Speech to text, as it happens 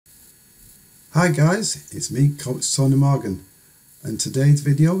Hi guys, it's me, Coach Tony Morgan, and today's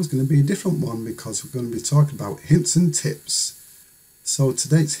video is going to be a different one because we're going to be talking about hints and tips. So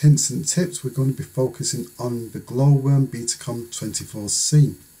today's hints and tips, we're going to be focusing on the Glowworm Betecom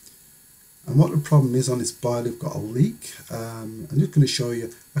 24C. And what the problem is on this boiler, we've got a leak. I'm just going to show you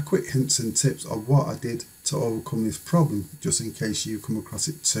a quick hints and tips of what I did to overcome this problem, just in case you come across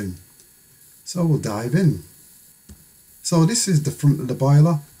it too. So we'll dive in. So this is the front of the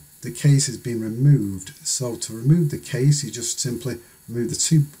boiler. The case has been removed. So to remove the case, you just simply remove the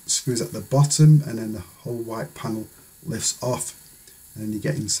two screws at the bottom and then the whole white panel lifts off and then you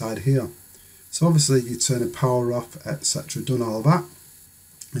get inside here. So obviously you turn the power off, etc., done all that,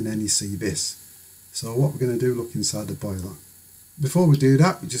 and then you see this. So what we're going to do, look inside the boiler. Before we do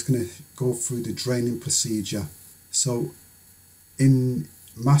that, we're just going to go through the draining procedure. So in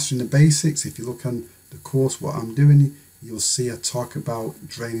Mastering the Basics, if you look on the course what I'm doing, you'll see I talk about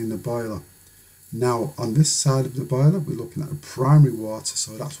draining the boiler. Now on this side of the boiler we're looking at the primary water,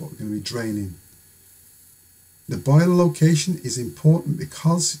 so that's what we're going to be draining. The boiler location is important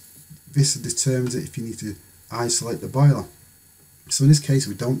because this determines if you need to isolate the boiler. So in this case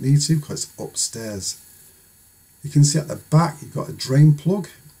we don't need to because it's upstairs. You can see at the back you've got a drain plug.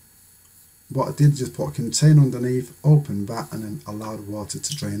 What I did, just put a container underneath, open that and then allow the water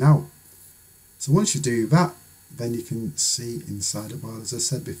to drain out. So once you do that, then you can see inside the boiler, as I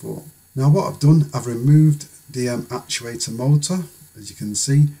said before. Now what I've done, I've removed the actuator motor, as you can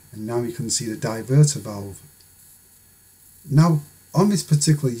see, and now you can see the divertor valve. Now on this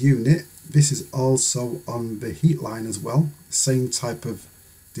particular unit, this is also on the heat line as well, same type of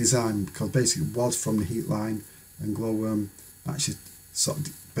design, because basically it was from the heat line and Glowworm actually sort of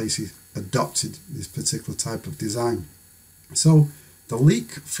basically adopted this particular type of design. So the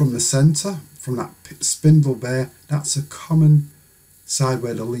leak from the centre, from that spindle there, that's a common side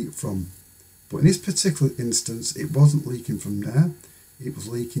where the leak from. But in this particular instance, it wasn't leaking from there, it was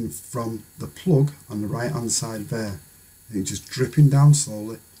leaking from the plug on the right hand side there. And it's just dripping down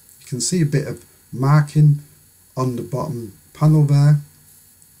slowly. You can see a bit of marking on the bottom panel there.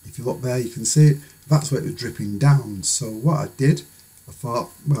 If you look there, you can see it. That's where it was dripping down. So what I did, I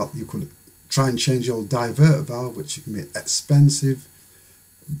thought, well, you could try and change your diverter valve, which can be expensive,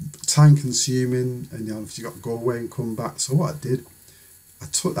 time consuming, and you know, if you got to go away and come back. So what I did, I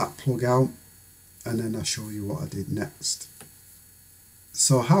took that plug out and then I'll show you what I did next.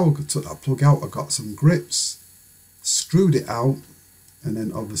 So how I took that plug out, I got some grips, screwed it out, and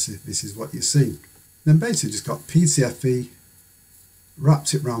then obviously this is what you see. Then basically just got PTFE,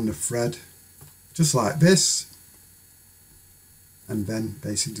 wrapped it around the thread just like this, and then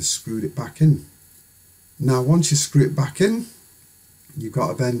basically just screwed it back in. Now once you screw it back in, you've got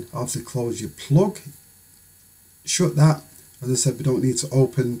to then obviously close your plug, shut that. As I said, we don't need to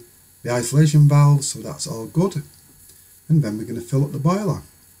open the isolation valve, so that's all good. And then we're going to fill up the boiler.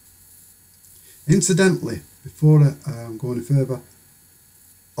 Incidentally, before I go any further,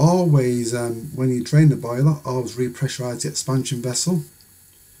 always when you drain the boiler, always repressurize the expansion vessel,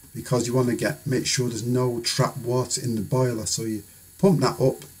 because you want to make sure there's no trapped water in the boiler. So you pump that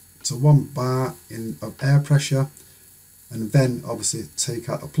up to 1 bar of air pressure, and then obviously take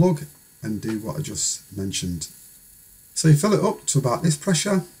out the plug and do what I just mentioned. So you fill it up to about this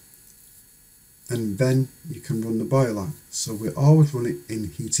pressure and then you can run the boiler. So we always run it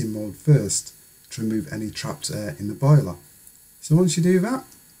in heating mode first to remove any trapped air in the boiler. So once you do that,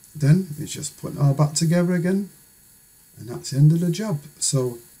 then it's just putting it all back together again, and that's the end of the job.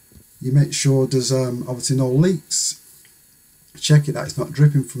 So you make sure there's obviously no leaks, check it that it's not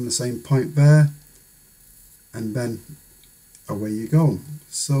dripping from the same point there, and then away you go.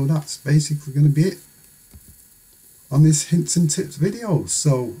 So that's basically going to be it on this hints and tips video.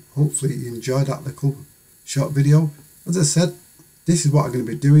 So hopefully you enjoyed that little short video. As I said, this is what I'm going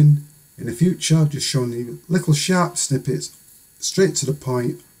to be doing in the future, just showing you little sharp snippets straight to the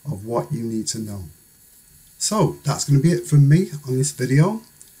point of what you need to know. So that's going to be it from me on this video.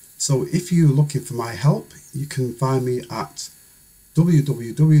 So if you're looking for my help, you can find me at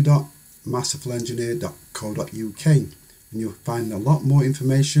www.masterfulengineer.co.uk, and you'll find a lot more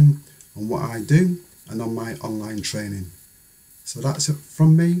information on what I do and on my online training. So that's it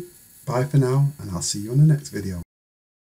from me. Bye for now, and I'll see you on the next video.